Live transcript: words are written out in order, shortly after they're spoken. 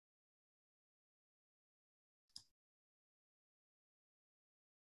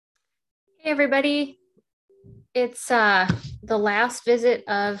Hey everybody, it's the last visit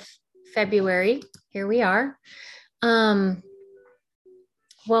of February. Here we are. Um,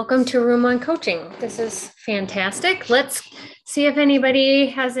 Welcome to Room One Coaching. This is fantastic. Let's see if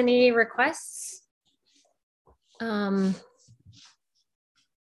anybody has any requests.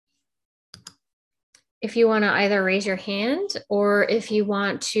 If you want to either raise your hand or if you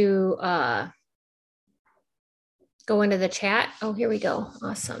want to go into the chat. Oh, here we go.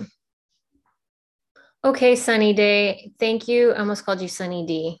 Awesome. Okay, Sunny Day. Thank you. I almost called you Sunny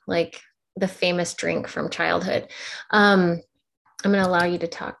D, like the famous drink from childhood. I'm going to allow you to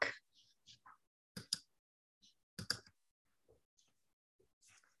talk.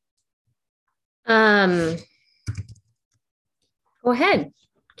 Go ahead.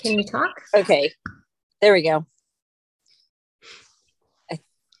 Can you talk? Okay, there we go.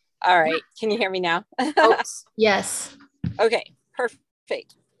 All right, can you hear me now? Oh, yes. Okay,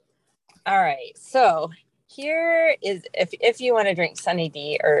 perfect. All right, so here is if you want to drink Sunny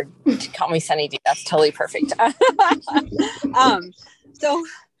D or call me Sunny D, that's totally perfect. So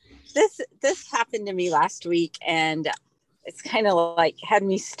this happened to me last week, and it's kind of like had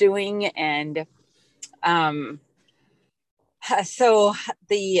me stewing, and so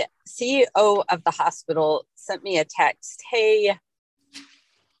the CEO of the hospital sent me a text. Hey,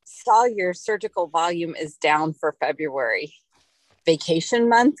 saw your surgical volume is down for February. Vacation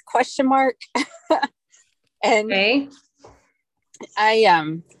month, question mark. And Okay.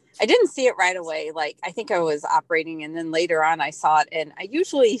 I didn't see it right away. Like, I think I was operating, and then later on I saw it, and I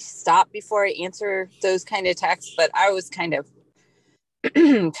usually stop before I answer those kind of texts, but I was kind of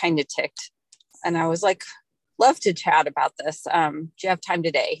ticked, and I was like, love to chat about this. Do you have time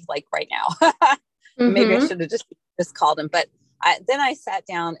today, like right now? Maybe I should have just called him, but then I sat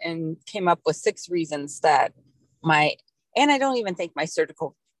down and came up with 6 reasons that and I don't even think my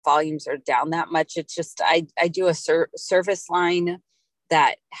surgical volumes are down that much. It's just, I do a service line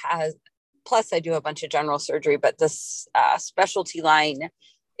that has, plus I do a bunch of general surgery, but this specialty line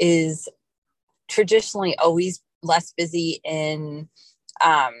is traditionally always less busy in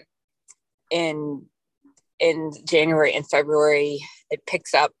January and February. It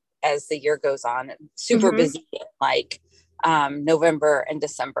picks up as the year goes on. Super busy in like November and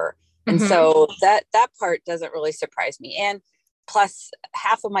December. And so that part doesn't really surprise me. And plus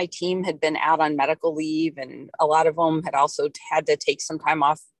half of my team had been out on medical leave, and a lot of them had also had to take some time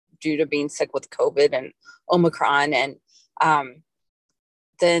off due to being sick with COVID and Omicron. And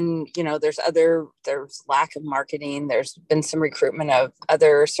then, there's lack of marketing. There's been some recruitment of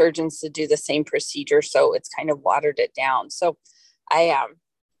other surgeons to do the same procedure. So it's kind of watered it down. So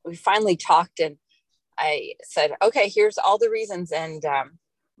we finally talked, and I said, okay, here's all the reasons. And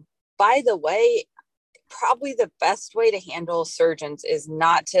by the way, probably the best way to handle surgeons is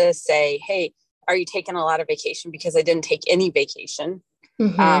not to say, hey, are you taking a lot of vacation? Because I didn't take any vacation.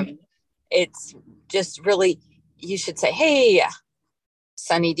 It's just really, you should say, hey,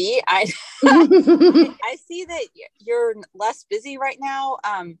 Sunny D, I see that you're less busy right now.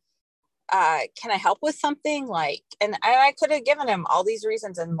 Can I help with something? Like, and I could have given him all these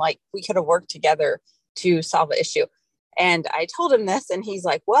reasons, and like, we could have worked together to solve the issue. And I told him this, and he's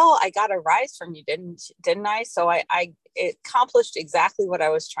like, well, I got a rise from you, didn't I? So I accomplished exactly what I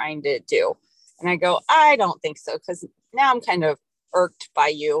was trying to do. And I go, I don't think so, because now I'm kind of irked by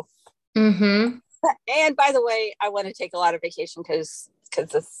you. And by the way, I want to take a lot of vacation because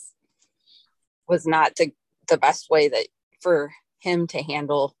this was not the best way that for him to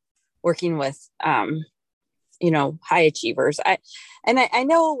handle working with high achievers. I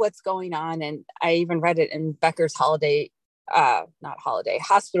know what's going on, and I even read it in Becker's hospital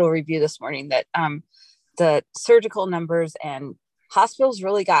review this morning, that the surgical numbers and hospitals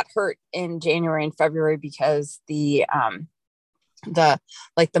really got hurt in January and February because the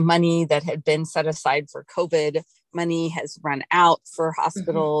money that had been set aside for COVID money has run out for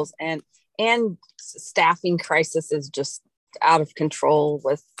hospitals, and staffing crisis is just out of control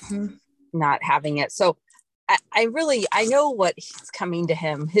with not having it. So I know what he's coming to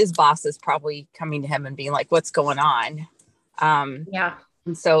him. His boss is probably coming to him and being like, what's going on? Yeah.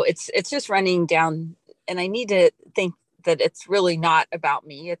 And so it's just running down, and I need to think that it's really not about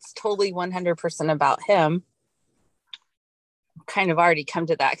me. It's totally 100% about him. Kind of already come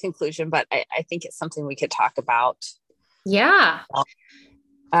to that conclusion, but I think it's something we could talk about. Yeah.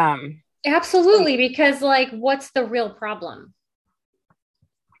 Absolutely. Because like, what's the real problem?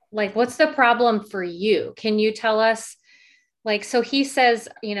 Like, what's the problem for you? Can you tell us? Like, so he says,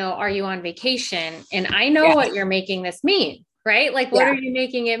 are you on vacation? And I know what you're making this mean, right? Like, what are you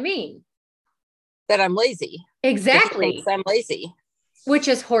making it mean? That I'm lazy. Exactly. I'm lazy. Which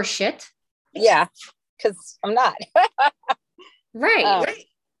is horseshit. Yeah, because I'm not. Right.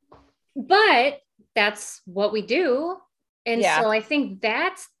 But that's what we do. And Yeah. so I think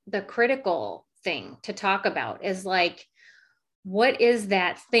that's the critical thing to talk about is like, what is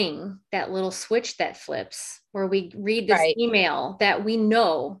that thing, that little switch that flips where we read this Right. email that we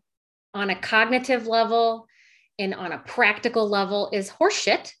know on a cognitive level and on a practical level is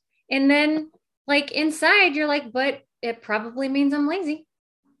horseshit. And then like inside, you're like, but it probably means I'm lazy.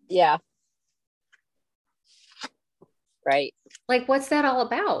 Yeah. Right. Like, what's that all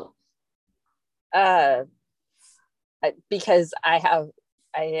about? Uh, because I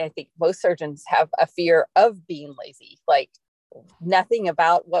think most surgeons have a fear of being lazy. Like nothing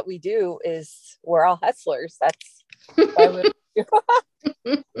about what we do is, we're all hustlers. That's why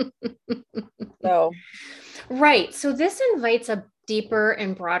we so. Right. So this invites a deeper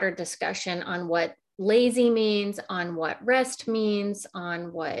and broader discussion on what lazy means, on what rest means,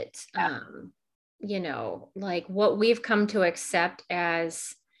 on what, Yeah. like what we've come to accept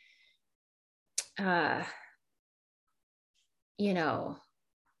as, uh, you know,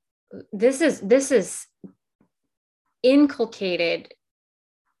 this is inculcated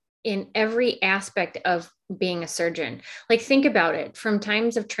in every aspect of being a surgeon. Like think about it from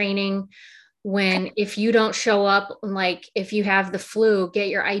times of training when if you don't show up, like if you have the flu, get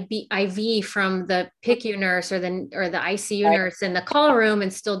your IV from the PICU nurse or the ICU Right. nurse in the call room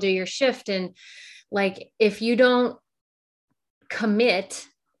and still do your shift. And like if you don't commit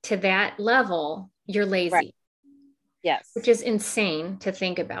to that level, you're lazy. Right. Yes. Which is insane to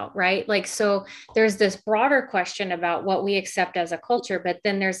think about, right? Like, so there's this broader question about what we accept as a culture, but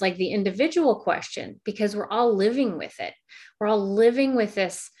then there's like the individual question because we're all living with it. We're all living with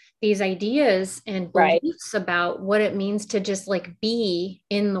these ideas and Right. beliefs about what it means to just like be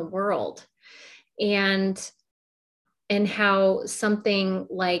in the world. And how something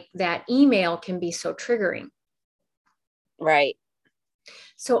like that email can be so triggering. Right.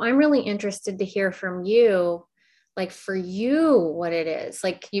 So I'm really interested to hear from you, like for you, what it is.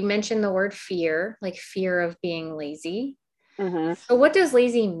 Like you mentioned the word fear, like fear of being lazy. Mm-hmm. So what does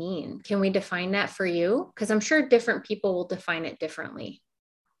lazy mean? Can we define that for you? Because I'm sure different people will define it differently.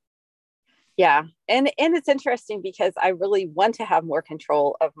 Yeah. And it's interesting because I really want to have more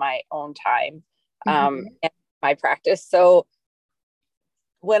control of my own time, Mhm. and my practice. So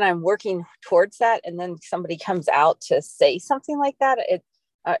when I'm working towards that and then somebody comes out to say something like that,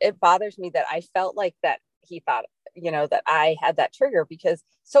 it bothers me that I felt like that he thought, that I had that trigger. Because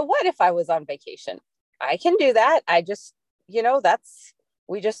so what if I was on vacation? I can do that. I just, that's,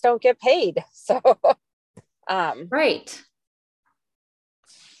 we just don't get paid. So Right.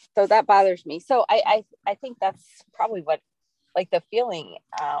 so that bothers me. So I think that's probably what, like the feeling,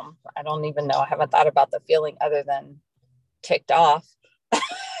 I don't even know, I haven't thought about the feeling other than ticked off.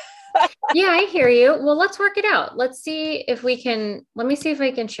 Yeah, I hear you. Well, let's work it out. Let me see if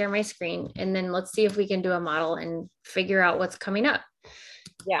I can share my screen and then let's see if we can do a model and figure out what's coming up.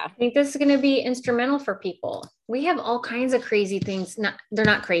 Yeah. I think this is going to be instrumental for people. We have all kinds of crazy things. They're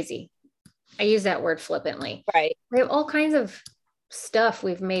not crazy. I use that word flippantly. Right. We have all kinds of stuff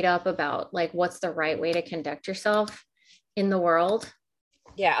we've made up about like what's the right way to conduct yourself in the world.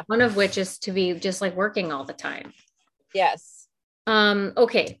 Yeah. One of which is to be just like working all the time. Yes.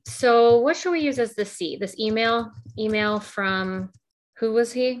 Okay, so what should we use as the C? This email from who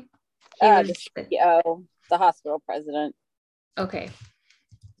was he? He was The CEO, the hospital president. okay.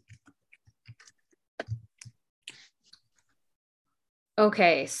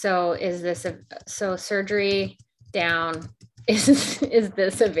 Okay, so surgery down? Is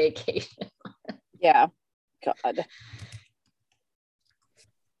this a vacation? Yeah. God.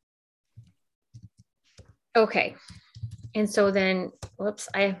 Okay, and so then, whoops,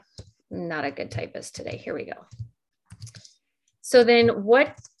 I'm not a good typist today. Here we go. So then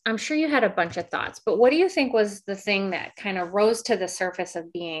I'm sure you had a bunch of thoughts, but what do you think was the thing that kind of rose to the surface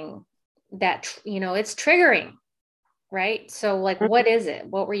of being that, it's triggering, right? So like, what is it?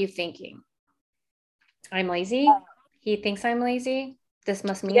 What were you thinking? I'm lazy. He thinks I'm lazy. This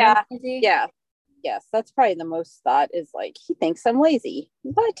must mean I'm Yeah. lazy. Yeah. Yes. That's probably the most thought is like, he thinks I'm lazy.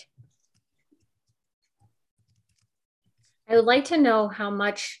 But I would like to know how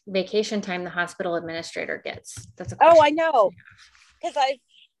much vacation time the hospital administrator gets. That's a oh, question. I know. Because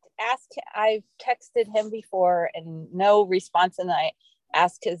I've texted him before and no response. And I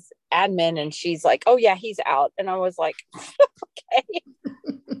asked his admin and she's like, oh yeah, he's out. And I was like, okay.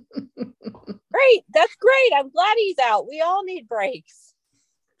 Great. That's great. I'm glad he's out. We all need breaks.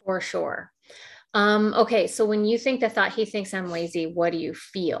 For sure. Okay, so when you think the thought he thinks I'm lazy, what do you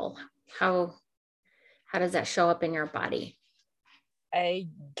feel? How does that show up in your body? I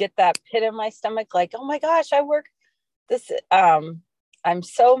get that pit in my stomach, like, oh my gosh, I work this, I'm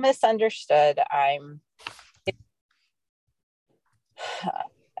so misunderstood.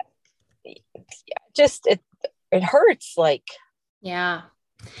 It, just, it hurts. Like, Yeah.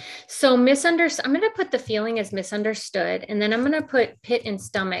 So misunderstood, I'm going to put the feeling as misunderstood, and then I'm going to put pit and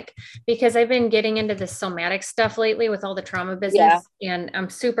stomach because I've been getting into the somatic stuff lately with all the trauma business, and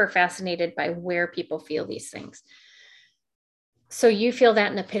I'm super fascinated by where people feel these things. So you feel that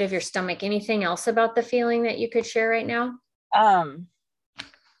in the pit of your stomach. Anything else about the feeling that you could share right now? Well,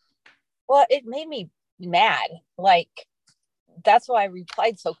 it made me mad. Like, that's why I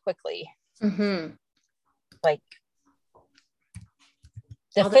replied so quickly. Mm-hmm. Like,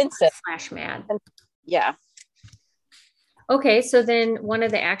 defensive / mad. Yeah. Okay, so then one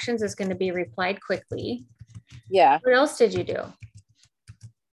of the actions is going to be replied quickly. Yeah. What else did you do?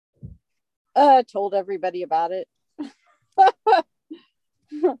 Told everybody about it.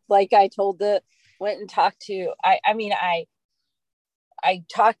 Like, I went and talked to, I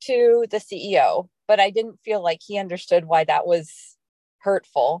talked to the CEO, but I didn't feel like he understood why that was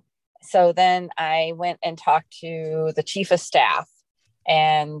hurtful. So then I went and talked to the chief of staff,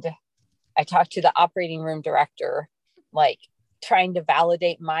 and I talked to the operating room director, like, trying to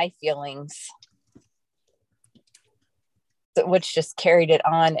validate my feelings, which just carried it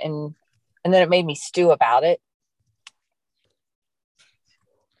on. And then it made me stew about it.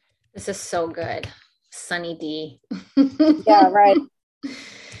 This is so good. Sunny D. Yeah, right.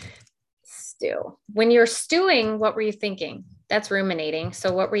 Stew. When you're stewing, what were you thinking? That's ruminating.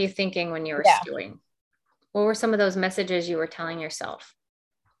 So what were you thinking when you were stewing? What were some of those messages you were telling yourself?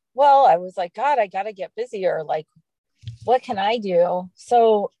 Well, I was like, God, I got to get busier. Like, what can I do?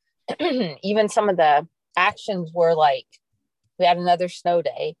 So even some of the actions were like, we had another snow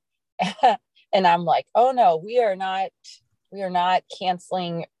day. And I'm like, oh no, we are not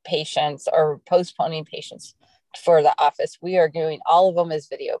canceling patients or postponing patients for the office. We are doing all of them as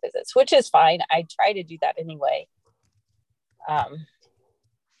video visits, which is fine. I try to do that anyway.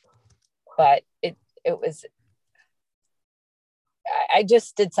 But it was, I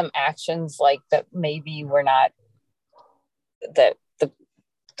just did some actions like that maybe were not the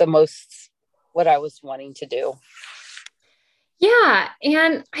most what I was wanting to do. Yeah.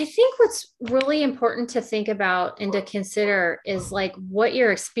 And I think what's really important to think about and to consider is like what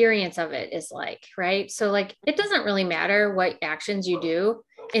your experience of it is like, right? So, like, it doesn't really matter what actions you do,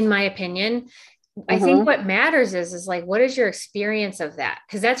 in my opinion. I think what matters is like, what is your experience of that?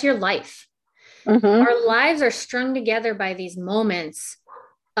 Because that's your life. Our lives are strung together by these moments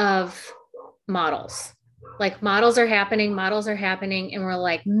of models. Like, models are happening, and we're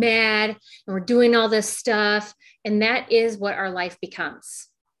like mad, and we're doing all this stuff. And that is what our life becomes.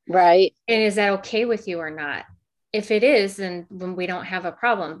 Right. And is that okay with you or not? If it is, then we don't have a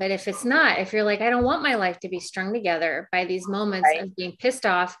problem. But if it's not, if you're like, I don't want my life to be strung together by these moments of being pissed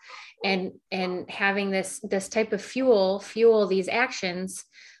off and having this type of fuel these actions,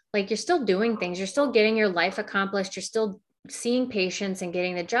 like, you're still doing things, you're still getting your life accomplished, you're still seeing patients and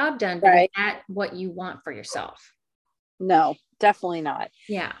getting the job done. But is that what you want for yourself? No, definitely not.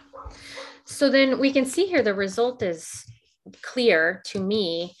 Yeah. So then we can see here the result is clear to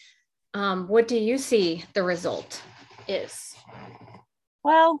me. What do you see the result is?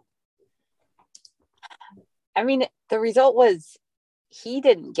 Well, I mean, the result was he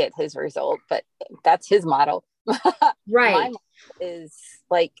didn't get his result, but that's his model. Right. My model is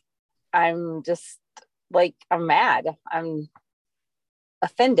like, I'm just like, I'm mad. I'm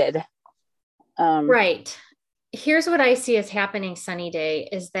offended. Right. Here's what I see as happening, Sunny Day,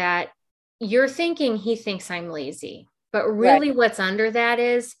 is that you're thinking he thinks I'm lazy, but really what's under that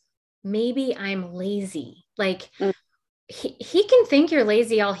is maybe I'm lazy. Like, he can think you're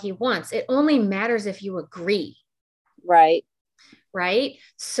lazy all he wants. It only matters if you agree. Right. Right.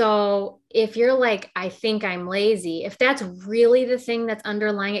 So if you're like, I think I'm lazy, if that's really the thing that's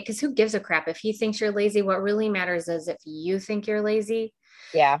underlying it, because who gives a crap if he thinks you're lazy? What really matters is if you think you're lazy.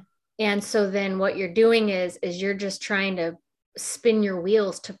 Yeah. And so then what you're doing is you're just trying to spin your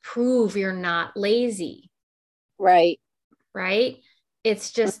wheels to prove you're not lazy. Right. Right.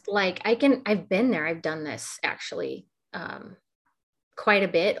 It's just like, I've been there. I've done this actually quite a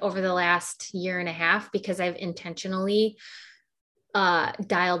bit over the last year and a half, because I've intentionally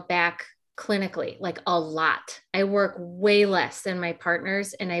dialed back clinically, like a lot. I work way less than my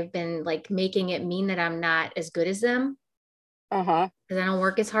partners, and I've been like making it mean that I'm not as good as them. Because I don't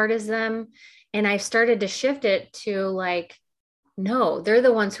work as hard as them. And I've started to shift it to like, no, they're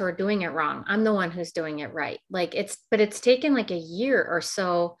the ones who are doing it wrong. I'm the one who's doing it right. Like, it's taken like a year or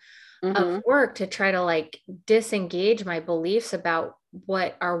so Mm-hmm. work to try to like disengage my beliefs about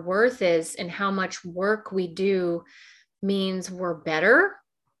what our worth is and how much work we do means we're better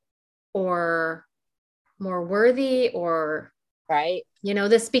or more worthy, or Right.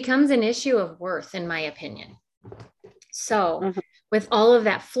 this becomes an issue of worth, in my opinion. So Mm-hmm. with all of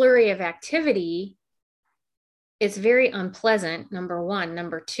that flurry of activity, it's very unpleasant, number one.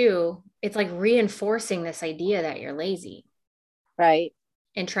 Number two, it's like reinforcing this idea that you're lazy. Right.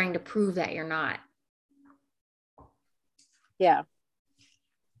 And trying to prove that you're not. Yeah.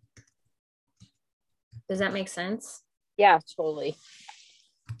 Does that make sense? Yeah, totally.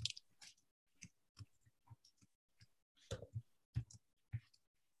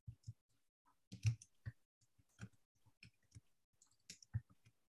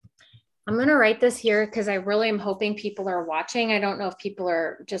 I'm going to write this here because I really am hoping people are watching. I don't know if people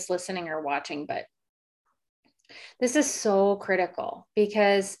are just listening or watching, but this is so critical,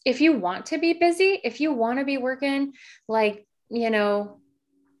 because if you want to be busy, if you want to be working like,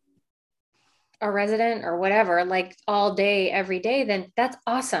 a resident or whatever, like all day, every day, then that's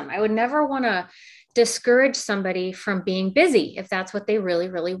awesome. I would never want to discourage somebody from being busy if that's what they really,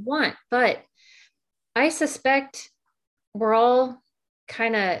 really want. But I suspect we're all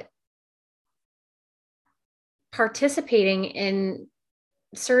kind of participating in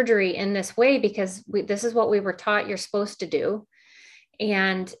surgery in this way because this is what we were taught you're supposed to do.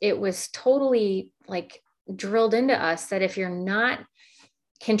 And it was totally like drilled into us that if you're not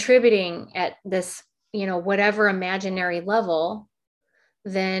contributing at this, whatever imaginary level,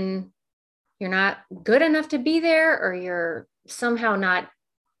 then you're not good enough to be there, or you're somehow not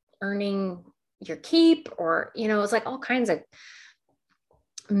earning your keep, or, it's like all kinds of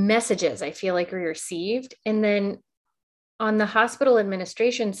messages I feel like we received. And then on the hospital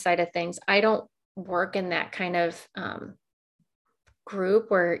administration side of things, I don't work in that kind of group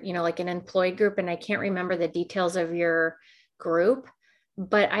where, like an employee group, and I can't remember the details of your group,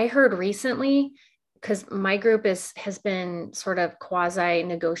 but I heard recently, because my group has been sort of quasi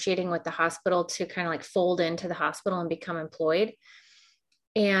negotiating with the hospital to kind of like fold into the hospital and become employed.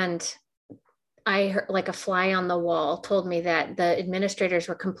 And I heard, like a fly on the wall told me that the administrators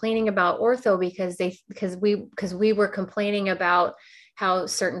were complaining about ortho because we were complaining about how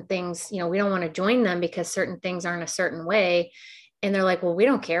certain things, we don't want to join them because certain things aren't a certain way. And they're like, well, we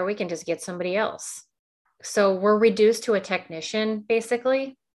don't care. We can just get somebody else. So we're reduced to a technician,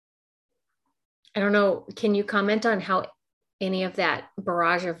 basically. I don't know. Can you comment on how any of that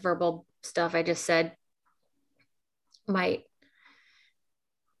barrage of verbal stuff I just said might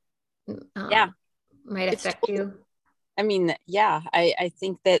Yeah. might affect you? I mean, yeah, I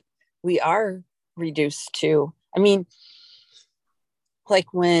think that we are reduced to, I mean,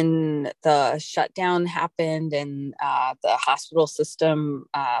 like when the shutdown happened and the hospital system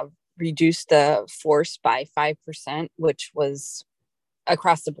reduced the force by 5%, which was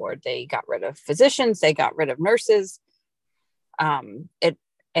across the board. They got rid of physicians, they got rid of nurses, and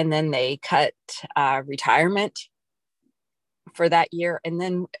then they cut retirement for that year. And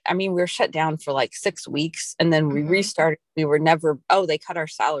then, I mean, we were shut down for like 6 weeks, and then we restarted. We were never, they cut our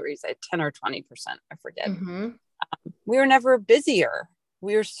salaries at 10 or 20%. I forget. We were never busier.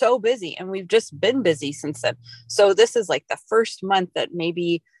 We were so busy, and we've just been busy since then. So this is like the first month that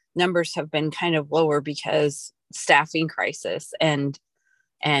maybe numbers have been kind of lower because staffing crisis and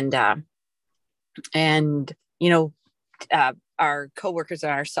our coworkers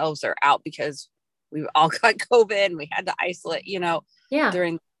and ourselves are out because we all got COVID and we had to isolate,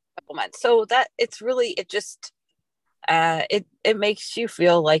 during a couple months. So that it's really, it just, it makes you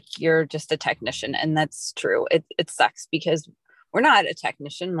feel like you're just a technician. And that's true. It sucks because we're not a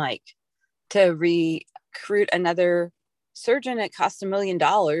technician. Like, to recruit another surgeon, it costs $1 million.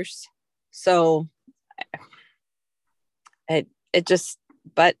 So it just,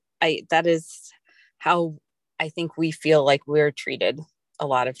 but that is how I think we feel like we're treated a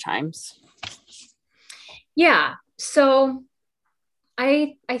lot of times. Yeah. So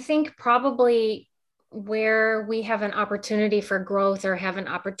I think probably where we have an opportunity for growth, or have an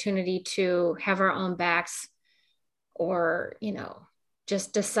opportunity to have our own backs, or,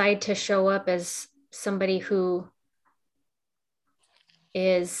 just decide to show up as somebody who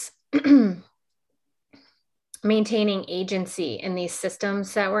is maintaining agency in these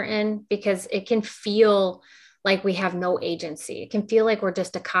systems that we're in, because it can feel like we have no agency. It can feel like we're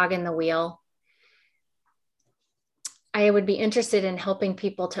just a cog in the wheel. I would be interested in helping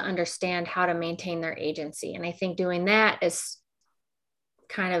people to understand how to maintain their agency. And I think doing that is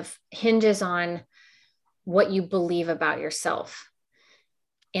kind of hinges on what you believe about yourself.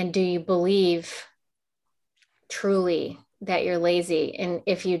 And do you believe truly that you're lazy? And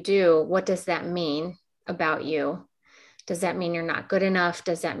if you do, what does that mean about you? Does that mean you're not good enough?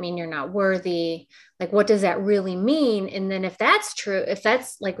 Does that mean you're not worthy? Like, what does that really mean? And then if that's true, if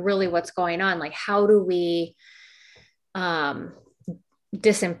that's like really what's going on, like, how do we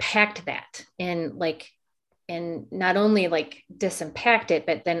disimpact that and not only like disimpact it,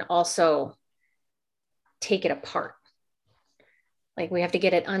 but then also take it apart? Like, we have to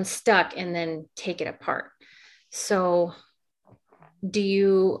get it unstuck and then take it apart. So do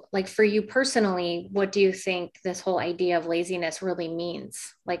you, like, for you personally, what do you think this whole idea of laziness really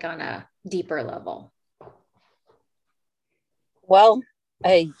means, like on a deeper level? Well,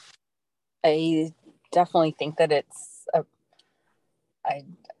 I definitely think that I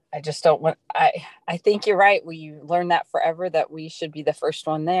I just don't want I think you're right. We learn that forever, that we should be the first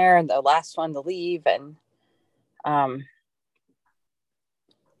one there and the last one to leave, and um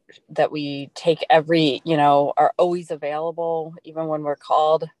that we take every, are always available even when we're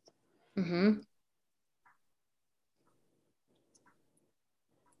called. Mm-hmm.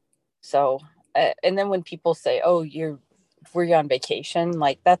 So and then when people say, "Oh, were you on vacation?"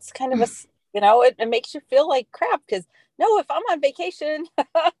 Like, that's kind of it makes you feel like crap, because no, if I'm on vacation, the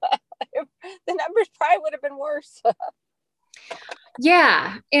numbers probably would have been worse.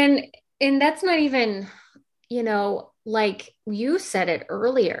 Yeah. And that's not even, like you said it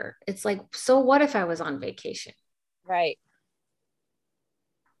earlier. It's like, so what if I was on vacation? Right.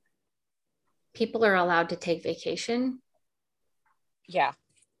 People are allowed to take vacation. Yeah.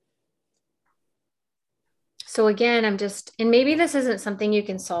 So again, and maybe this isn't something you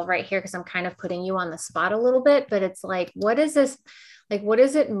can solve right here because I'm kind of putting you on the spot a little bit, but it's like, what is this? Like, what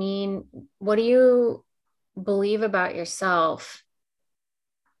does it mean? What do you believe about yourself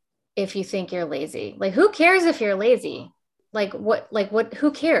if you think you're lazy? Like, who cares if you're lazy?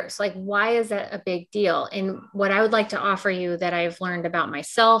 Who cares? Like, why is that a big deal? And what I would like to offer you that I've learned about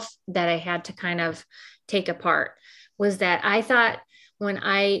myself that I had to kind of take apart was that I thought when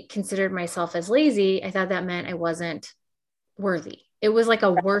I considered myself as lazy, I thought that meant I wasn't worthy. It was like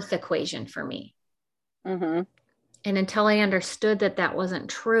a worth equation for me. Mm-hmm. And until I understood that that wasn't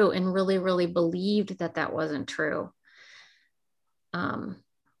true and really, really believed that that wasn't true, um,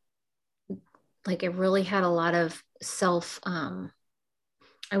 like, it really had a lot of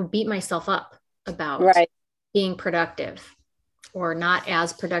I would beat myself up about Right. being productive or not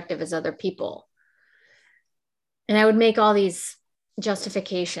as productive as other people. And I would make all these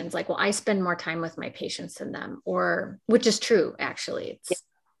justifications like, well, I spend more time with my patients than them, or which is true, actually. It's,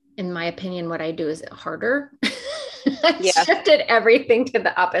 in my opinion, what I do is harder. I Yeah. shifted everything to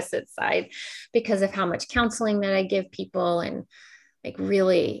the opposite side because of how much counseling that I give people, and like,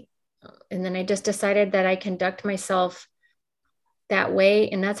 really. And then I just decided that I conduct myself that way,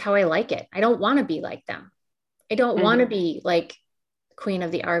 and that's how I like it. I don't want to be like them. I don't want to be like queen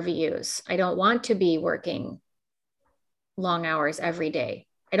of the RVUs. I don't want to be working long hours every day.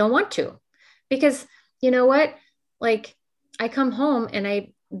 I don't want to, because you know what? Like, I come home and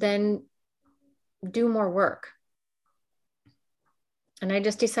I then do more work. And I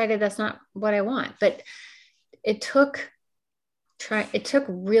just decided that's not what I want. But it took it took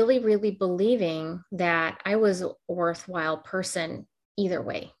really, really believing that I was a worthwhile person either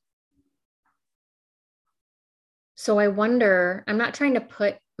way. So I wonder, I'm not trying to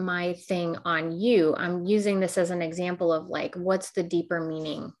put my thing on you. I'm using this as an example of like, what's the deeper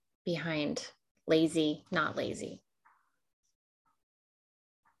meaning behind lazy, not lazy?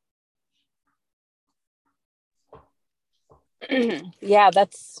 Yeah,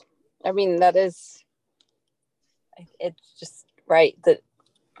 that is, it's just right that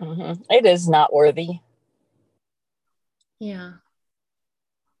it is not worthy. Yeah.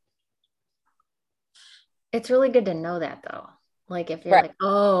 It's really good to know that though. Like, if you're Right. like,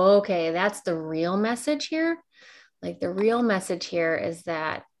 oh, okay, that's the real message here. Like, the real message here is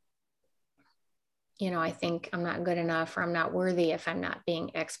that, I think I'm not good enough or I'm not worthy if I'm not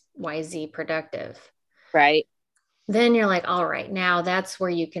being XYZ productive. Right. Then you're like, all right, now that's where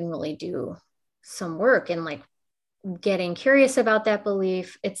you can really do some work and like getting curious about that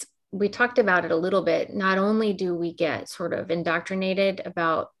belief. We talked about it a little bit. Not only do we get sort of indoctrinated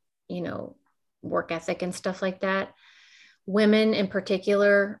about, you know, work ethic and stuff like that, women in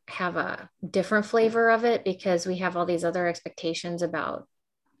particular have a different flavor of it because we have all these other expectations about,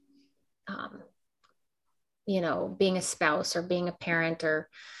 um, being a spouse or being a parent or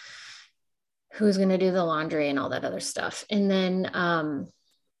who's going to do the laundry and all that other stuff. And then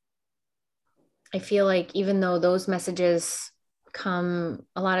I feel like even though those messages come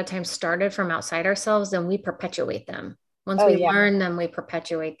a lot of times started from outside ourselves, then we perpetuate them. Once Oh we yeah. learn them, we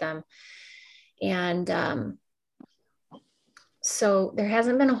perpetuate them. And So there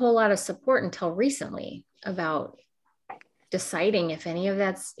hasn't been a whole lot of support until recently about deciding if any of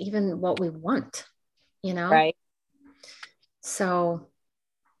that's even what we want, you know? Right. So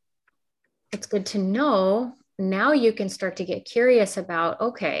it's good to know. Now you can start to get curious about,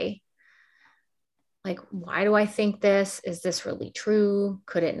 okay, like, why do I think this? Is this really true?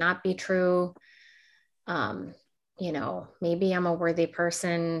 Could it not be true? Um, maybe I'm a worthy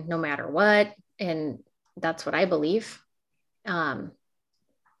person no matter what. And that's what I believe. Um,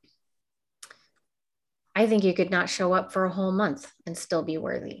 I think you could not show up for a whole month and still be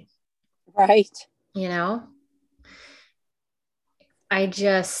worthy. Right. You know, I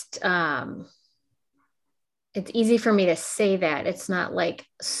just, it's easy for me to say that. It's not like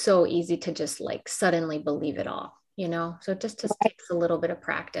so easy to just like suddenly believe it all, So it just takes a little bit of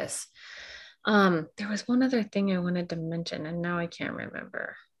practice. There was one other thing I wanted to mention, and now I can't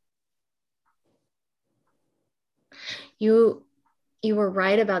remember. You were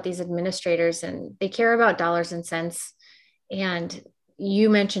right about these administrators, and they care about dollars and cents. And you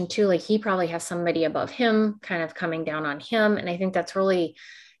mentioned too, like he probably has somebody above him kind of coming down on him. And I think that's really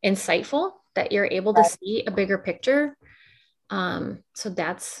insightful that you're able to see a bigger picture. So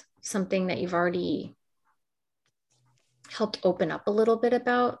that's something that you've already helped open up a little bit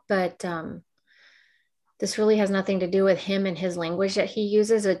about. But this really has nothing to do with him and his language that he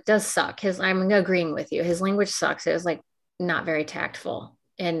uses. It does suck. I'm agreeing with you. His language sucks. It was like not very tactful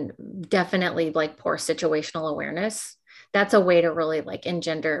and definitely like poor situational awareness. That's a way to really like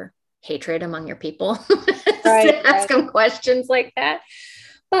engender hatred among your people. To ask them questions like that.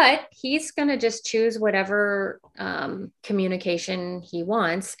 But he's going to just choose whatever communication he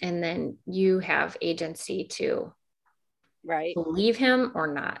wants. And then you have agency to believe him or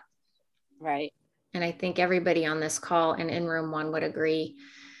not. Right. And I think everybody on this call and in room one would agree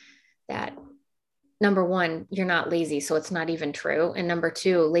that number one, you're not lazy. So it's not even true. And number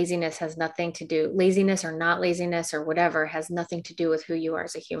two, laziness or not laziness or whatever has nothing to do with who you are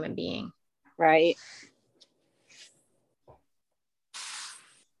as a human being. Right.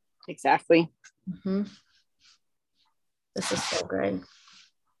 Exactly. Mm-hmm. This is so good.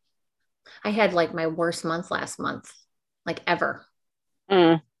 I had like my worst month last month, like ever.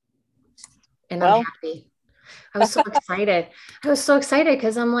 And I'm happy. I was so excited.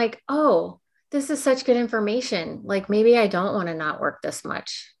 Because I'm like, oh, this is such good information. Like maybe I don't want to not work this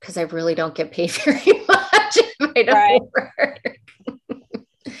much because I really don't get paid very much if I don't work.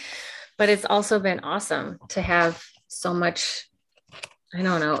 But it's also been awesome to have so much, I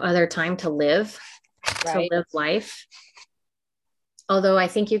don't know, other time to live life. Although I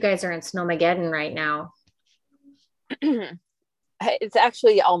think you guys are in Snowmageddon right now. It's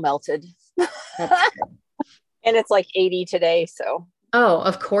actually all melted. And it's like 80 today. So. Oh,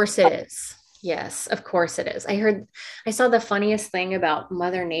 of course it is. Yes, of course it is. I saw the funniest thing about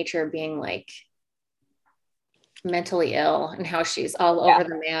Mother Nature being like mentally ill and how she's all over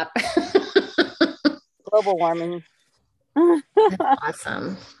the map. Global warming. That's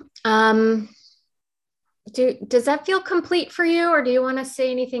awesome. Does that feel complete for you, or do you want to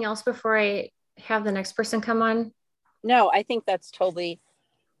say anything else before I have the next person come on? No, I think that's totally,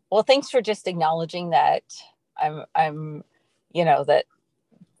 well, thanks for just acknowledging that I'm,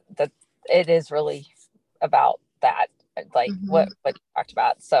 that it is really about that, like what you talked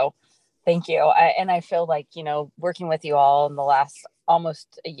about. So thank you. And I feel like, working with you all in the last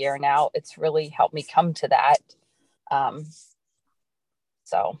almost a year now, it's really helped me come to that.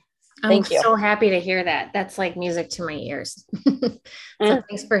 So thank you. I'm so happy to hear that. That's like music to my ears. So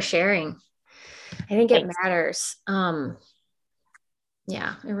thanks for sharing. I think it matters.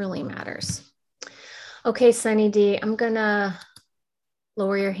 Yeah, it really matters. Okay, Sunny D, I'm gonna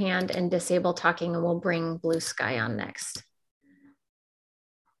lower your hand and disable talking, and we'll bring Blue Sky on next.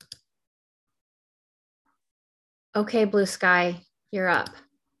 Okay, Blue Sky, you're up.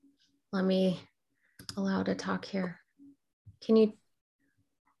 Let me allow to talk here. Can you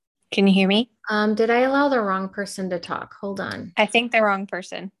hear me? Did I allow the wrong person to talk? Hold on. I think the wrong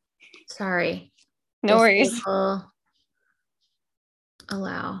person. Sorry. No worries.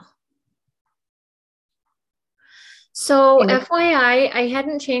 Allow. So FYI, I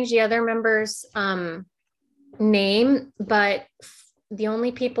hadn't changed the other member's name, but the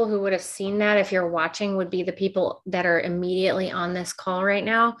only people who would have seen that if you're watching would be the people that are immediately on this call right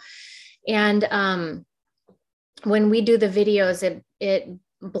now. And when we do the videos, it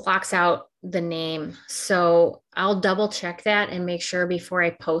blocks out the name. So I'll double check that and make sure before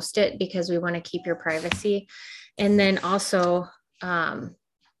I post it, because we want to keep your privacy. And then also, I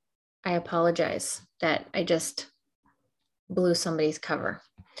apologize that I just blew somebody's cover.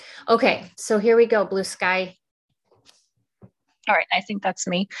 Okay, so here we go, Blue Sky. All right. I think that's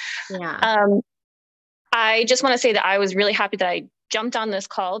me. Yeah. I just want to say that I was really happy that I jumped on this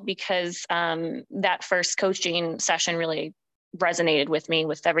call because that first coaching session really resonated with me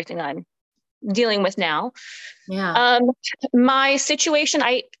with everything I'm dealing with now. Yeah. My situation,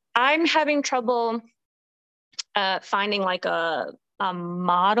 I'm having trouble finding like a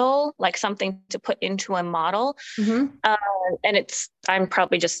model, like something to put into a model. Mm-hmm. And I'm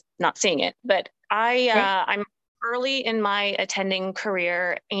probably just not seeing it, but I'm early in my attending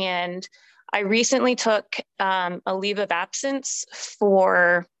career, and I recently took a leave of absence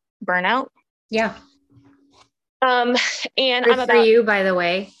for burnout. Yeah. And Good for you, by the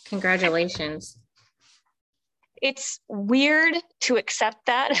way. Congratulations. It's weird to accept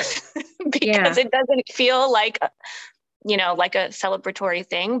that because it doesn't feel like, like a celebratory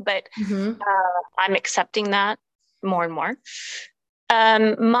thing, but I'm accepting that more and more.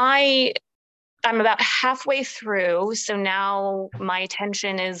 I'm about halfway through, so now my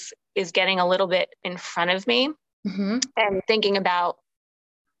attention is getting a little bit in front of me and thinking about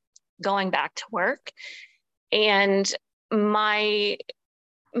going back to work. And my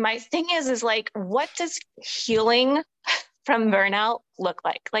thing is like, what does healing from burnout look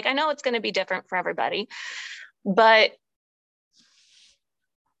like? Like, I know it's going to be different for everybody, but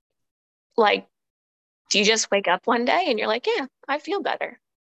like, do you just wake up one day and you're like, yeah, I feel better?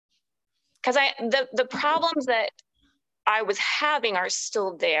 Because the problems that I was having are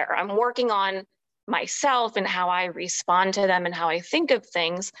still there. I'm working on myself and how I respond to them and how I think of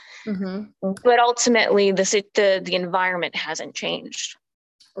things. But ultimately, the environment hasn't changed.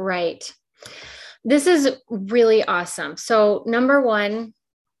 Right. This is really awesome. So, number one,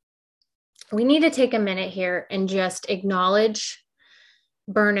 we need to take a minute here and just acknowledge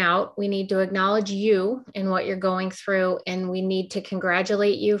burnout. We need to acknowledge you and what you're going through, and we need to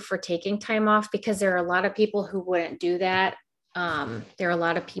congratulate you for taking time off, because there are a lot of people who wouldn't do that. There are a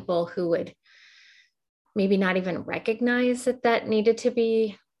lot of people who would maybe not even recognize that needed to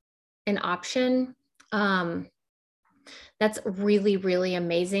be an option. That's really, really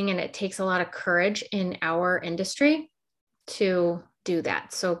amazing, and it takes a lot of courage in our industry to do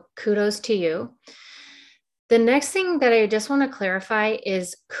that. So kudos to you. The next thing that I just want to clarify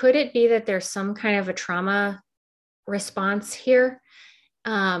is, could it be that there's some kind of a trauma response here?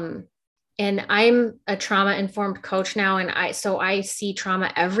 And I'm a trauma-informed coach now, and I see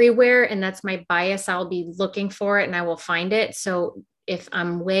trauma everywhere, and that's my bias. I'll be looking for it and I will find it. So if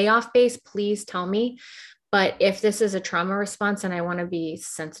I'm way off base, please tell me. But if this is a trauma response, and I want to be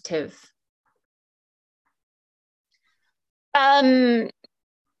sensitive. I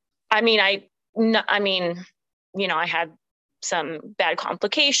had some bad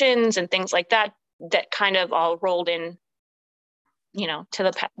complications and things like that kind of all rolled in,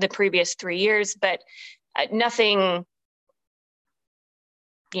 to the previous 3 years, but nothing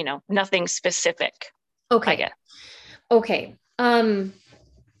specific. Okay. I guess. Okay.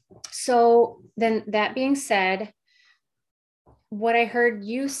 So then, that being said, what I heard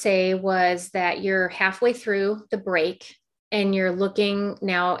you say was that you're halfway through the break and you're looking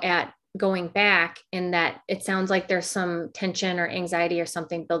now at going back, and that it sounds like there's some tension or anxiety or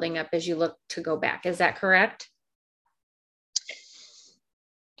something building up as you look to go back. Is that correct?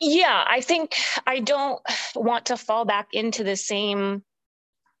 Yeah, I think I don't want to fall back into the same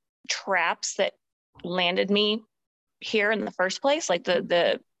traps that landed me here in the first place, like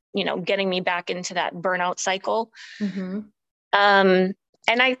the getting me back into that burnout cycle. And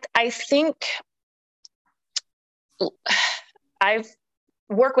I think I've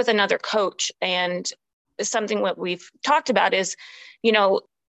worked with another coach, and something what we've talked about is,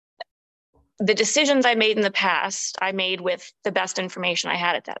 the decisions I made in the past, I made with the best information I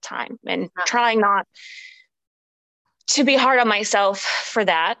had at that time, and trying not to be hard on myself for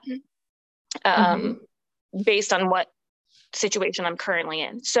that, based on what situation I'm currently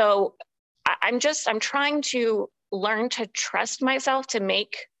in. So I'm trying to learn to trust myself to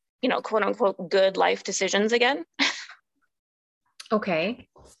make, quote unquote, good life decisions again. Okay.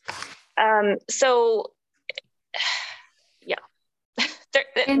 So yeah,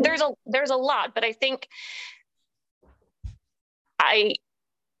 there's a lot, but I think I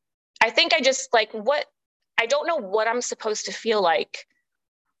just like I don't know what I'm supposed to feel like.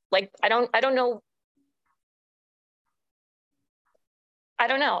 Like, I don't know. I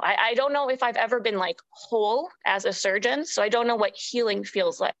don't know. I don't know if I've ever been like whole as a surgeon. So I don't know what healing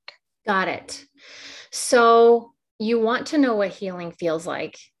feels like. Got it. So you want to know what healing feels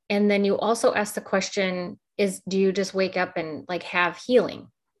like. And then you also ask the question, do you just wake up and like have healing?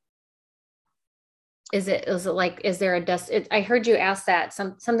 Is it like, is there a I heard you ask that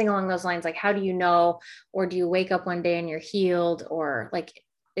something along those lines, like, how do you know, or do you wake up one day and you're healed, or like,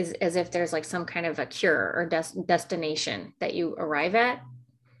 is as if there's like some kind of a cure or destination that you arrive at?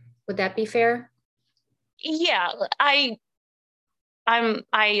 Would that be fair? Yeah, I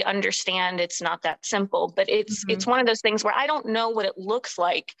understand it's not that simple, but it's one of those things where I don't know what it looks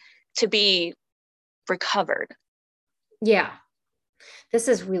like to be recovered. Yeah. This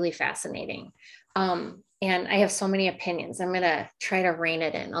is really fascinating. And I have so many opinions. I'm going to try to rein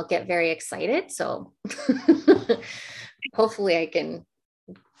it in. I'll get very excited. So hopefully I can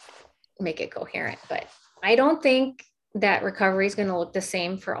make it coherent. But I don't think that recovery is going to look the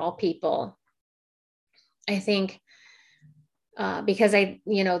same for all people. I think because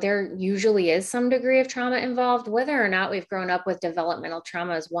there usually is some degree of trauma involved. Whether or not we've grown up with developmental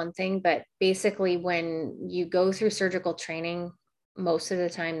trauma is one thing, but basically when you go through surgical training, most of the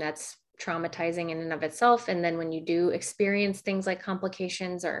time that's traumatizing in and of itself. And then when you do experience things like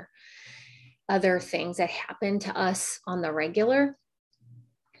complications or other things that happen to us on the regular,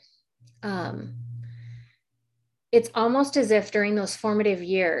 it's almost as if during those formative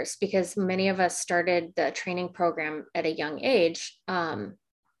years, because many of us started the training program at a young age,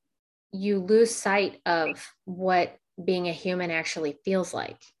 you lose sight of what being a human actually feels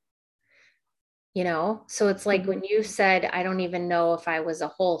like. So it's like when you said, I don't even know if I was a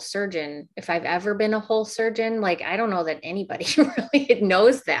whole surgeon, if I've ever been a whole surgeon, like, I don't know that anybody really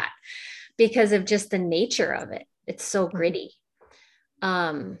knows that because of just the nature of it. It's so gritty.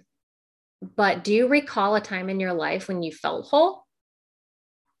 But do you recall a time in your life when you felt whole?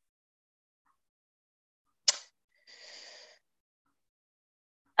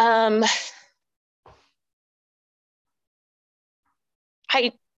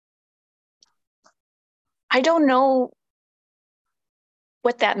 I don't know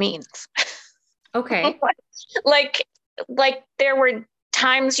what that means. Okay. like there were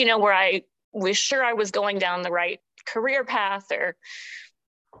times, where I was sure I was going down the right career path or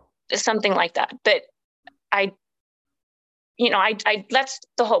something like that. But I that's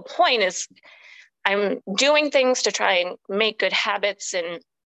the whole point, is I'm doing things to try and make good habits and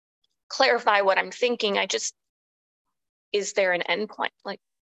clarify what I'm thinking. Is there an end point?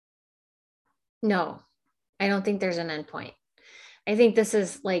 No, I don't think there's an end point. I think this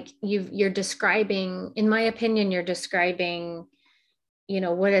is like you're describing, in my opinion, you're describing,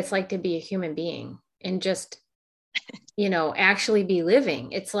 what it's like to be a human being and just, actually be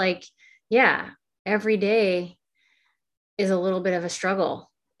living. It's like, yeah, every day is a little bit of a struggle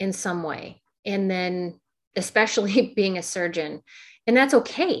in some way. And then especially being a surgeon, and that's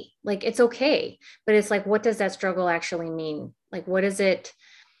okay. Like, it's okay. But it's like, what does that struggle actually mean? Like, what is it?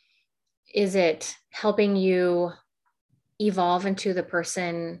 Is it helping you evolve into the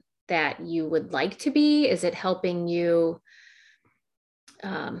person that you would like to be? Is it helping you?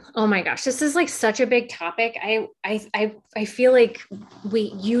 Oh my gosh, this is like such a big topic. I feel like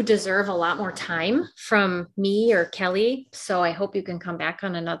you deserve a lot more time from me or Kelly. So I hope you can come back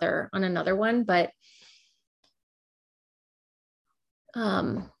on another one. But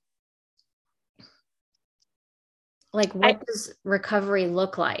like, what does recovery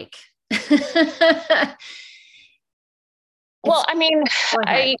look like? Well, I mean,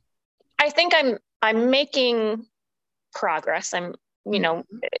 I think I'm making progress. I'm,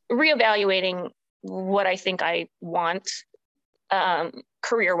 reevaluating what I think I want,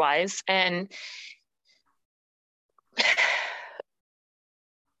 career-wise. And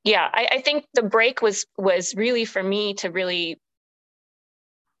yeah, I think the break was really for me to really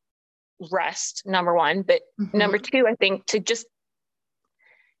rest, number one. But number two, I think to just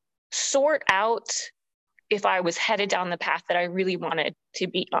sort out if I was headed down the path that I really wanted to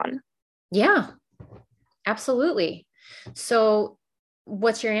be on. Yeah, absolutely. So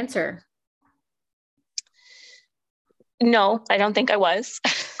what's your answer? No, I don't think I was.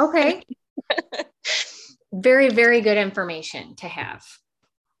 Okay. Very, very good information to have.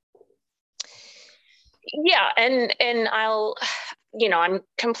 Yeah. And I'll, I'm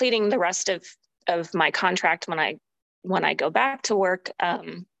completing the rest of my contract when I go back to work.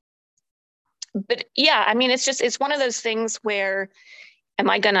 But yeah, I mean, it's one of those things where, am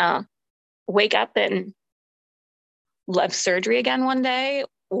I gonna wake up and love surgery again one day?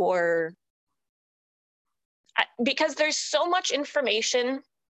 Or because there's so much information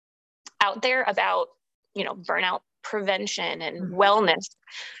out there about, burnout prevention and wellness.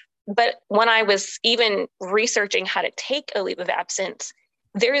 But when I was even researching how to take a leave of absence,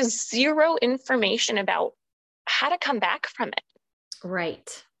 there is zero information about how to come back from it.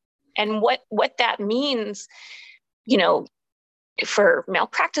 Right. And what that means, for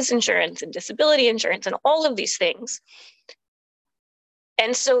malpractice insurance and disability insurance and all of these things.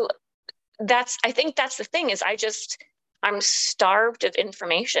 And so I think that's the thing is I'm starved of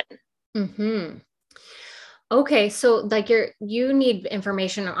information. Mm-hmm. Okay. So like you need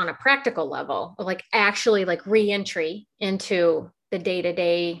information on a practical level, like actually like re-entry into the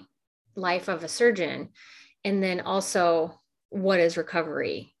day-to-day life of a surgeon. And then also what is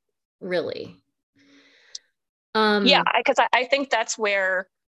recovery really? Yeah, because I think that's where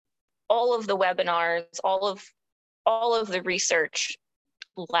all of the webinars, all of the research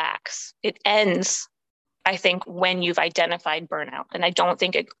lacks. It ends, I think, when you've identified burnout. And I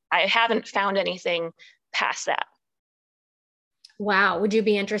haven't found anything past that. Wow. Would you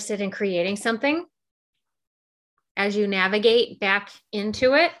be interested in creating something as you navigate back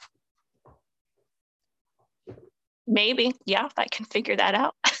into it? Maybe. Yeah, if I can figure that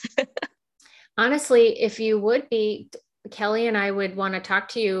out. Honestly, if you would be, Kelly and I would want to talk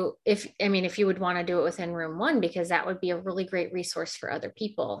to you if you would want to do it within room one, because that would be a really great resource for other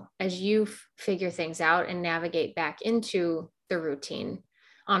people as you figure things out and navigate back into the routine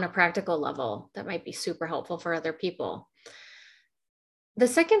on a practical level. That might be super helpful for other people. The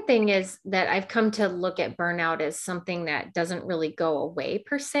second thing is that I've come to look at burnout as something that doesn't really go away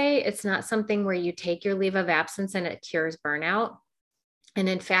per se. It's not something where you take your leave of absence and it cures burnout. And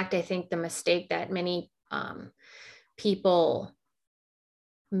in fact, I think the mistake that many people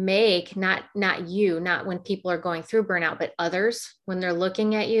make, not when people are going through burnout, but others, when they're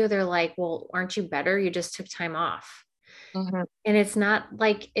looking at you, they're like, well, aren't you better? You just took time off. Mm-hmm. And it's not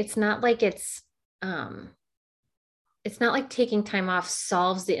like taking time off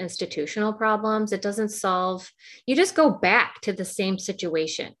solves the institutional problems. It doesn't solve, you just go back to the same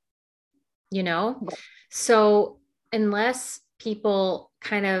situation, So unless people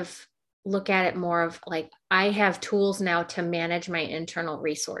kind of look at it more of like, I have tools now to manage my internal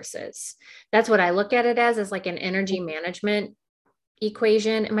resources. That's what I look at it as like an energy management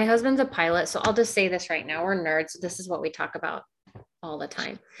equation. And my husband's a pilot. So I'll just say this right now. We're nerds. This is what we talk about all the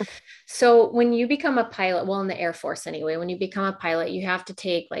time. So when you become a pilot, well, in the Air Force anyway, when you become a pilot, you have to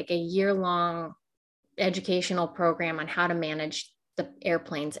take like a year-long educational program on how to manage the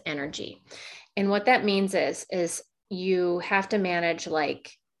airplane's energy. And what that means is you have to manage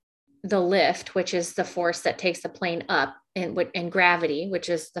like the lift, which is the force that takes the plane up, and gravity, which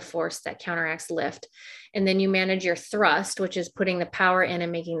is the force that counteracts lift. And then you manage your thrust, which is putting the power in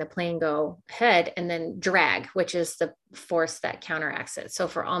and making the plane go ahead, and then drag, which is the force that counteracts it. So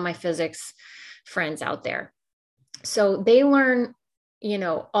for all my physics friends out there, so they learn,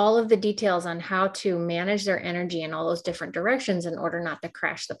 all of the details on how to manage their energy in all those different directions in order not to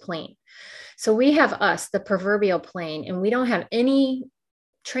crash the plane. So we have the proverbial plane, and we don't have any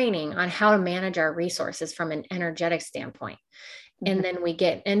training on how to manage our resources from an energetic standpoint. And then we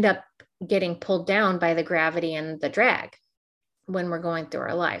end up getting pulled down by the gravity and the drag when we're going through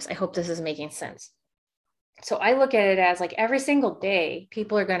our lives. I hope this is making sense. So I look at it as like every single day,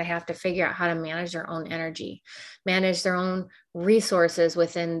 people are going to have to figure out how to manage their own energy, manage their own resources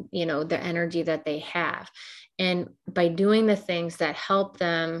within, the energy that they have. And by doing the things that help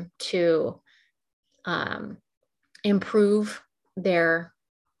them to improve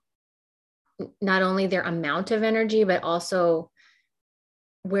not only their amount of energy, but also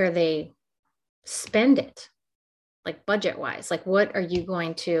where they spend it, like budget wise, like what are you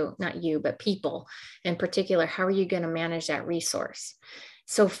going to, not you, but people in particular, how are you going to manage that resource?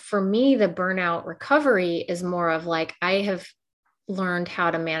 So for me, the burnout recovery is more of like, I have learned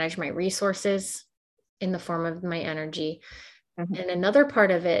how to manage my resources in the form of my energy. Mm-hmm. And another part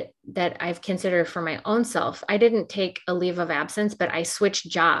of it that I've considered for my own self, I didn't take a leave of absence, but I switched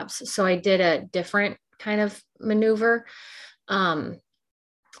jobs. So I did a different kind of maneuver.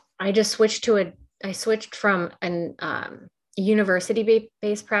 I switched from an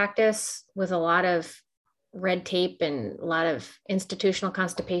university-based practice with a lot of red tape and a lot of institutional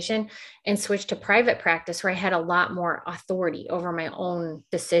constipation, and switched to private practice where I had a lot more authority over my own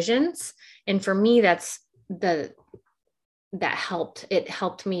decisions. And for me, that helped. It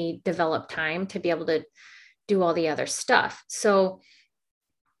helped me develop time to be able to do all the other stuff. So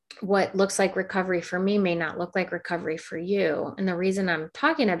what looks like recovery for me may not look like recovery for you. And the reason I'm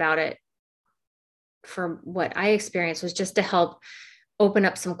talking about it for what I experienced was just to help open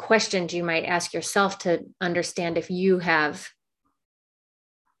up some questions you might ask yourself to understand if you have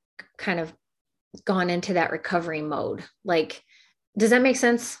kind of gone into that recovery mode. Like, does that make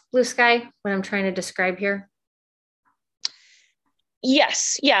sense, Blue Sky, what I'm trying to describe here?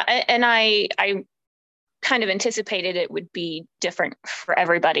 Yes. Yeah. And I kind of anticipated it would be different for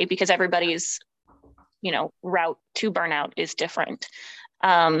everybody because everybody's route to burnout is different.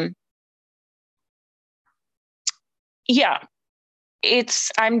 I'm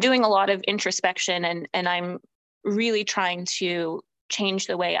doing a lot of introspection, and I'm really trying to change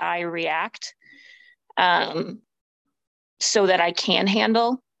the way I react, so that I can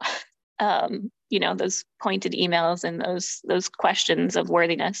handle, those pointed emails and those questions of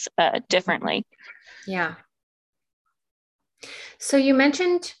worthiness differently. Yeah. So you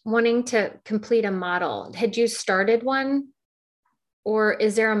mentioned wanting to complete a model. Had you started one, or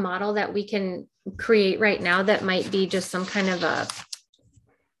is there a model that we can create right now that might be just some kind of a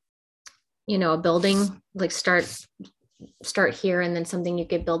building, like start here and then something you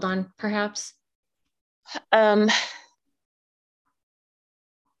could build on, perhaps?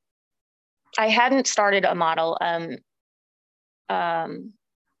 I hadn't started a model. I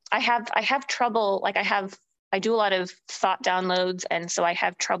have trouble, like I do a lot of thought downloads. And so I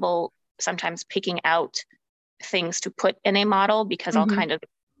have trouble sometimes picking out things to put in a model, because I'll kind of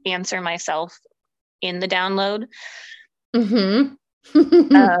answer myself in the download.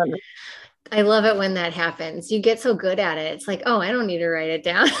 I love it when that happens. You get so good at it. It's like, oh, I don't need to write it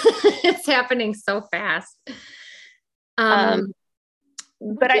down. It's happening so fast.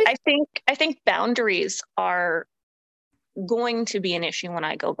 But I think boundaries are going to be an issue when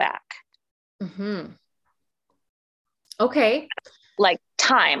I go back. Okay. Like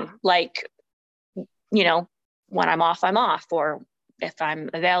time, like, when I'm off, or if I'm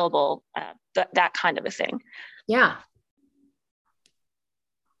available, that kind of a thing. Yeah.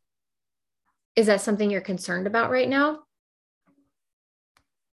 Is that something you're concerned about right now?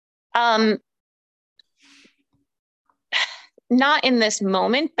 Not in this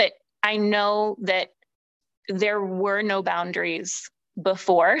moment, but I know that there were no boundaries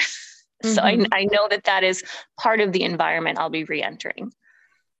before. So I know that is part of the environment I'll be re-entering.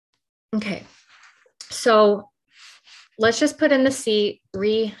 Okay. So let's just put in the seat,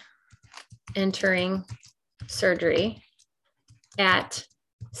 re-entering surgery at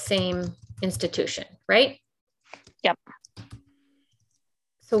same institution, right? Yep.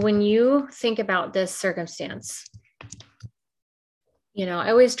 So when you think about this circumstance, I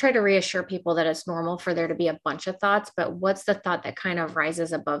always try to reassure people that it's normal for there to be a bunch of thoughts, but what's the thought that kind of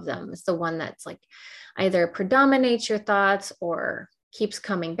rises above them? It's the one that's like either predominates your thoughts or keeps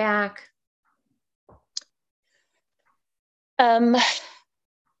coming back.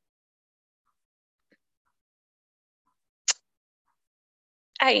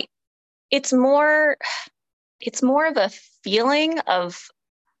 It's more of a feeling of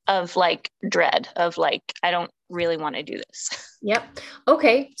like dread, of like, I don't really want to do this. Yep.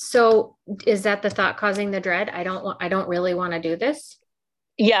 Okay. So is that the thought causing the dread? I don't really want to do this.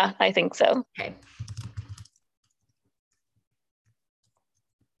 Yeah, I think so. Okay.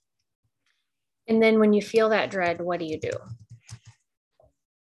 And then when you feel that dread, what do you do?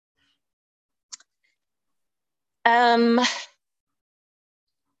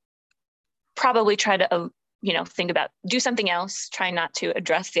 Probably try to, think about, do something else, try not to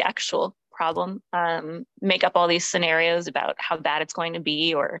address the actual problem, make up all these scenarios about how bad it's going to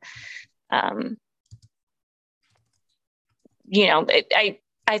be, or, I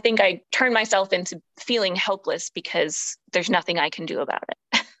think I turn myself into feeling helpless because there's nothing I can do about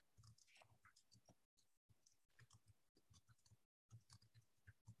it.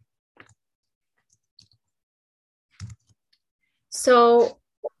 So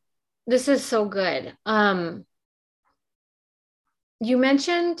this is so good. You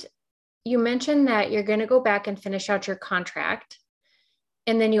mentioned that you're going to go back and finish out your contract.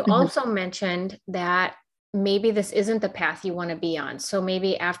 And then you also mentioned that maybe this isn't the path you want to be on. So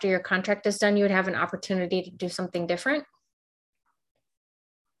maybe after your contract is done, you would have an opportunity to do something different.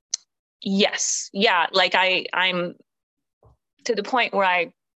 Yes. Yeah. Like I'm to the point where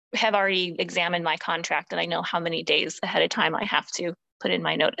I have already examined my contract and I know how many days ahead of time I have to put in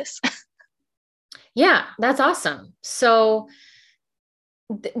my notice. Yeah, that's awesome. So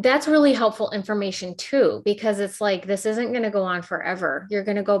that's really helpful information too, because it's like, this isn't going to go on forever. You're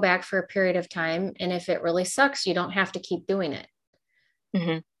going to go back for a period of time. And if it really sucks, you don't have to keep doing it.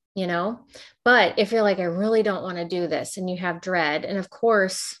 But if you're like, I really don't want to do this, and you have dread, and of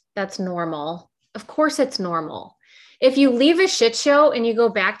course that's normal. Of course it's normal. If you leave a shit show and you go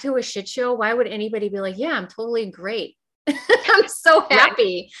back to a shit show, why would anybody be like, yeah, I'm totally great. I'm so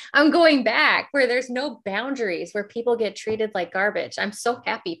happy. I'm going back where there's no boundaries, where people get treated like garbage. I'm so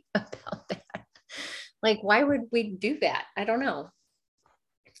happy about that. Like, why would we do that? I don't know.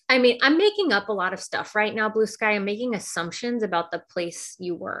 I mean, I'm making up a lot of stuff right now, Blue Sky. I'm making assumptions about the place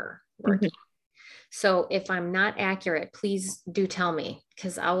you were working. So if I'm not accurate, please do tell me,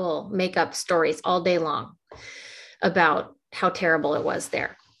 because I will make up stories all day long about how terrible it was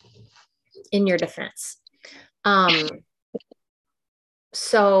there in your defense.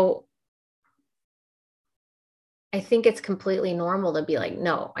 So I think it's completely normal to be like,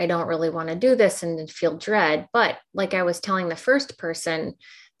 no, I don't really want to do this and feel dread. But like I was telling the first person,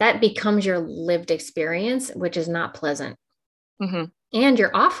 that becomes your lived experience, which is not pleasant. Mm-hmm. And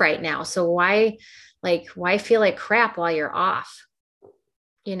you're off right now. So why feel like crap while you're off?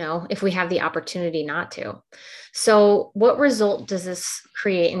 You know, if we have the opportunity not to. So what result does this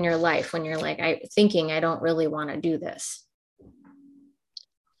create in your life when you're like, I don't really want to do this?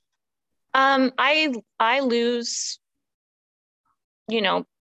 I lose,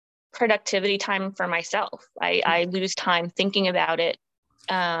 productivity time for myself. I lose time thinking about it.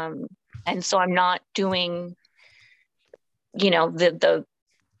 And so I'm not doing, the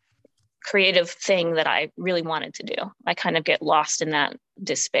creative thing that I really wanted to do. I kind of get lost in that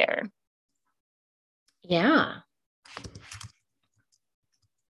despair. Yeah.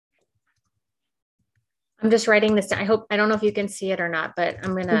 I'm just writing this down. I don't know if you can see it or not, but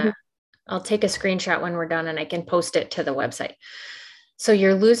I'll take a screenshot when we're done and I can post it to the website. So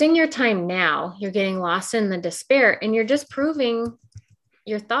you're losing your time now, you're getting lost in the despair, and you're just proving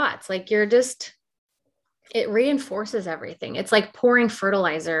your thoughts. Like it reinforces everything. It's like pouring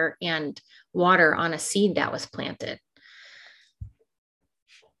fertilizer and water on a seed that was planted.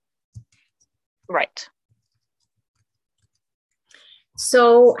 Right.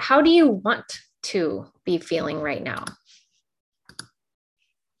 So how do you want to be feeling right now?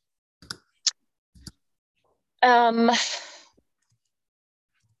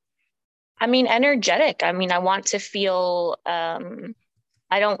 Energetic. I want to feel,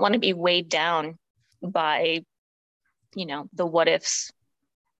 I don't want to be weighed down by, the what ifs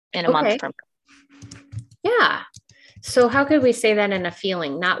in a month from now. Yeah. So how could we say that in a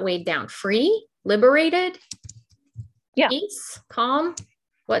feeling? Not weighed down, free, liberated, peace, calm.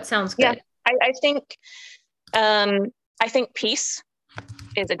 What sounds good? Yeah, I think peace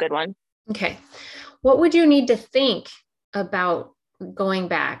is a good one. Okay. What would you need to think about going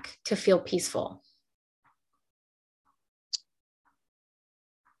back to feel peaceful?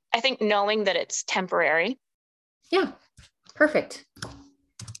 I think knowing that it's temporary. Yeah, perfect.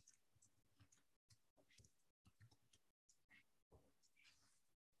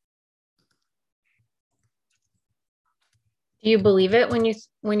 Do you believe it when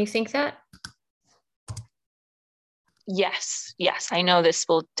you think that? Yes. I know this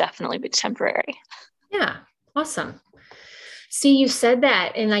will definitely be temporary. Yeah, awesome. See, you said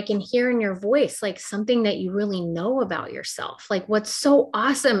that, and I can hear in your voice like something that you really know about yourself. Like what's so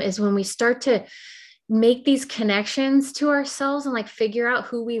awesome is when we start to make these connections to ourselves and like figure out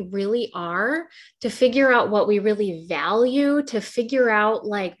who we really are, to figure out what we really value, to figure out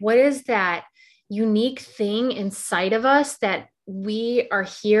like what is that unique thing inside of us that we are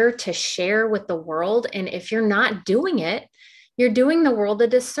here to share with the world. And if you're not doing it, you're doing the world a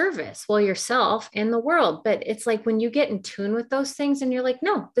disservice, well, yourself and the world. But it's like when you get in tune with those things and you're like,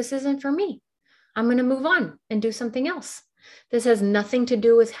 no, this isn't for me. I'm going to move on and do something else. This has nothing to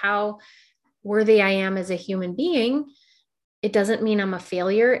do with how worthy I am as a human being. It doesn't mean I'm a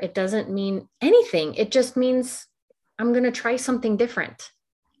failure. It doesn't mean anything. It just means I'm going to try something different.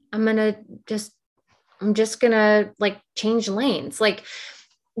 I'm just going to like change lanes. Like,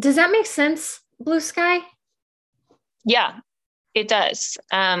 does that make sense, Blue Sky? Yeah, it does.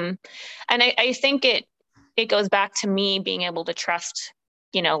 And I think it goes back to me being able to trust,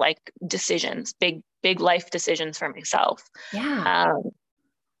 like decisions, big life decisions for myself. Yeah.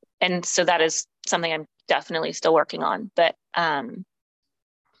 And so that is something I'm definitely still working on. But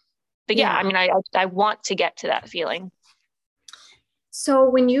yeah, I want to get to that feeling.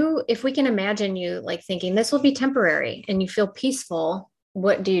 So if we can imagine you like thinking this will be temporary and you feel peaceful,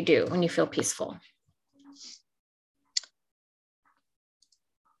 what do you do when you feel peaceful?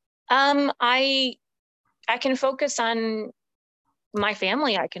 I can focus on my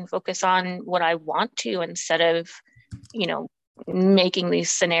family. I can focus on what I want to instead of, making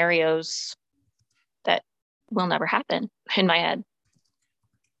these scenarios that will never happen in my head.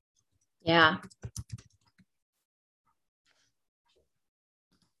 Yeah.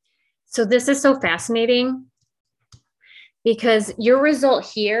 So this is so fascinating because your result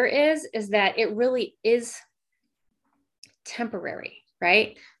here is that it really is temporary,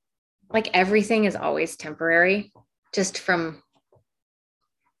 right? Like everything is always temporary, just from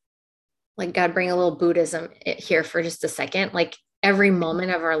like God, bring a little Buddhism here for just a second. Like every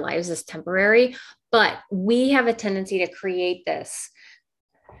moment of our lives is temporary, but we have a tendency to create this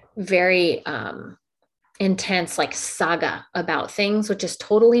very intense like saga about things, which is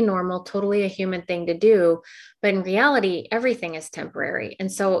totally normal, totally a human thing to do. But in reality, everything is temporary.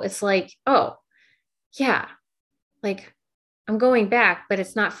 And so it's like, oh, yeah, like I'm going back, but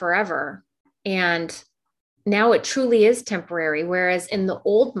it's not forever. And now it truly is temporary. Whereas in the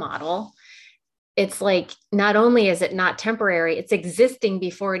old model, it's like not only is it not temporary, it's existing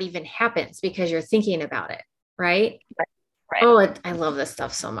before it even happens because you're thinking about it, right? Right. Oh, I love this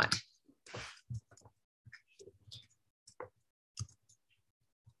stuff so much.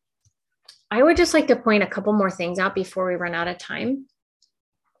 I would just like to point a couple more things out before we run out of time.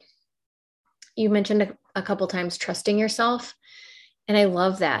 You mentioned a couple times trusting yourself. And I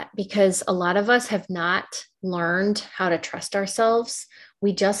love that because a lot of us have not learned how to trust ourselves.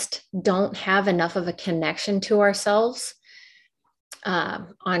 We just don't have enough of a connection to ourselves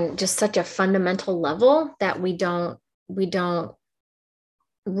on just such a fundamental level that we don't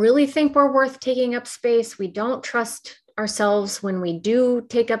really think we're worth taking up space. We don't trust ourselves when we do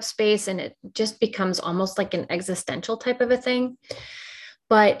take up space, and it just becomes almost like an existential type of a thing.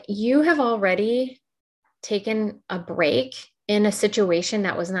 But you have already taken a break in a situation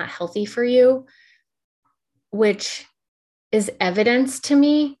that was not healthy for you, which is evidence to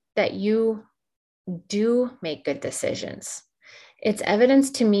me that you do make good decisions. It's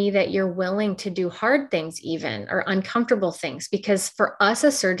evidence to me that you're willing to do hard things, even or uncomfortable things, because for us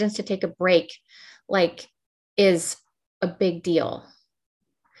as surgeons to take a break, like, is a big deal.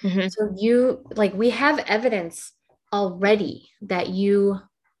 Mm-hmm. So we have evidence already that you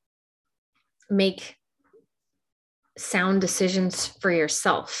make sound decisions for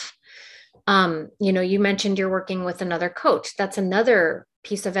yourself. You mentioned you're working with another coach. That's another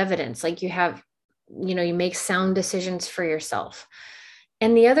piece of evidence. Like you make sound decisions for yourself.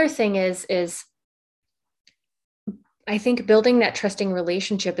 And the other thing is I think building that trusting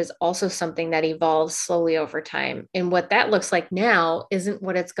relationship is also something that evolves slowly over time. And what that looks like now isn't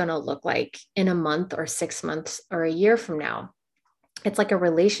what it's going to look like in a month or 6 months or a year from now. It's like a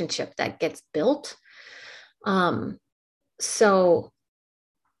relationship that gets built. So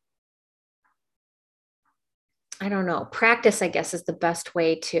I don't know, practice, I guess, is the best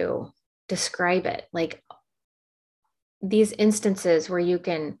way to describe it. Like these instances where you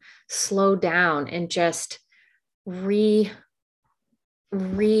can slow down and just refocus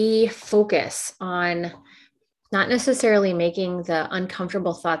on not necessarily making the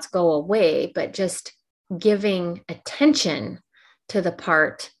uncomfortable thoughts go away, but just giving attention to the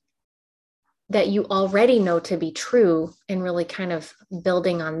part that you already know to be true and really kind of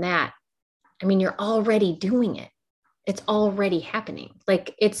building on that. I mean, you're already doing it. It's already happening.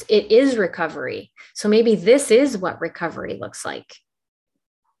 Like it is recovery. So maybe this is what recovery looks like.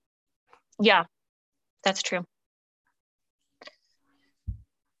 Yeah, that's true.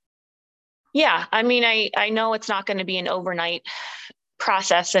 Yeah. I mean, I know it's not going to be an overnight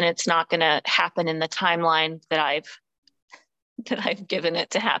process and it's not going to happen in the timeline that I've given it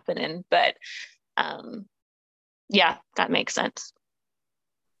to happen in, but yeah, that makes sense.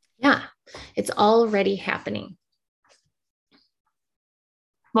 Yeah, it's already happening.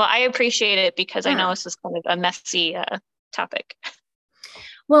 Well, I appreciate it because I know this is kind of a messy topic.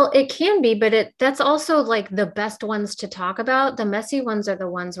 Well, it can be, but that's also like the best ones to talk about. The messy ones are the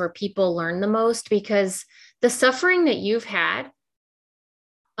ones where people learn the most because the suffering that you've had,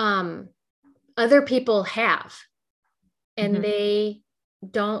 other people have, and they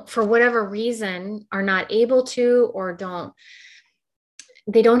don't, for whatever reason, are not able to, or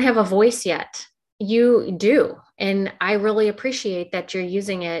they don't have a voice yet. You do. And I really appreciate that you're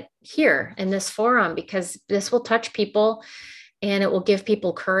using it here in this forum because this will touch people and it will give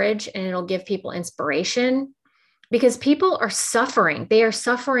people courage and it'll give people inspiration because people are suffering. They are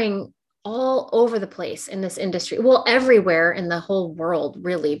suffering all over the place in this industry. Well, everywhere in the whole world,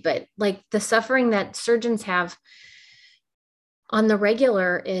 really. But like the suffering that surgeons have on the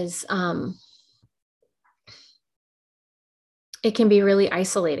regular is, it can be really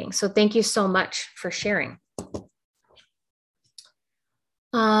isolating. So thank you so much for sharing.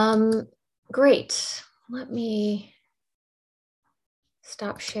 Great. Let me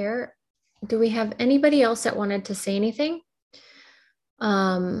stop share. Do we have anybody else that wanted to say anything?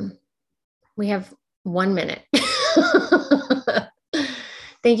 We have 1 minute.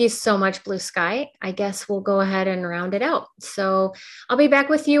 Thank you so much, Blue Sky. I guess we'll go ahead and round it out. So I'll be back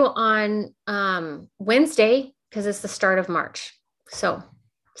with you on Wednesday because it's the start of March. So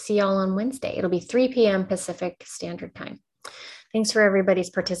see y'all on Wednesday. It'll be 3 p.m. Pacific Standard Time. Thanks for everybody's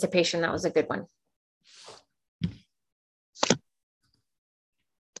participation. That was a good one.